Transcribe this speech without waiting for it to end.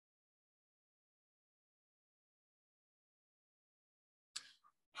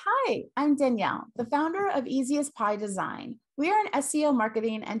Hi, I'm Danielle, the founder of Easiest Pie Design. We are an SEO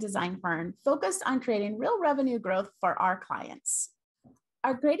marketing and design firm focused on creating real revenue growth for our clients.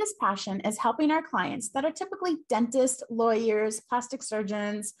 Our greatest passion is helping our clients that are typically dentists, lawyers, plastic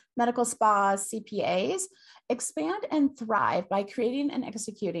surgeons, medical spas, CPAs, expand and thrive by creating and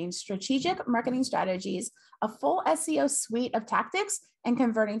executing strategic marketing strategies, a full SEO suite of tactics, and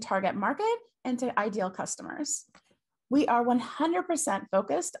converting target market into ideal customers. We are 100%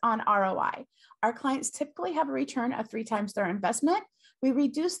 focused on ROI. Our clients typically have a return of 3 times their investment. We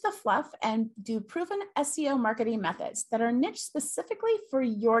reduce the fluff and do proven SEO marketing methods that are niche specifically for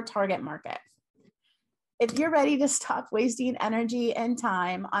your target market. If you're ready to stop wasting energy and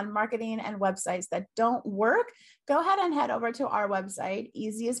time on marketing and websites that don't work, go ahead and head over to our website,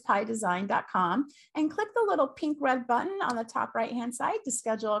 easiestpiedesign.com, and click the little pink red button on the top right-hand side to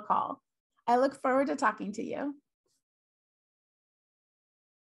schedule a call. I look forward to talking to you.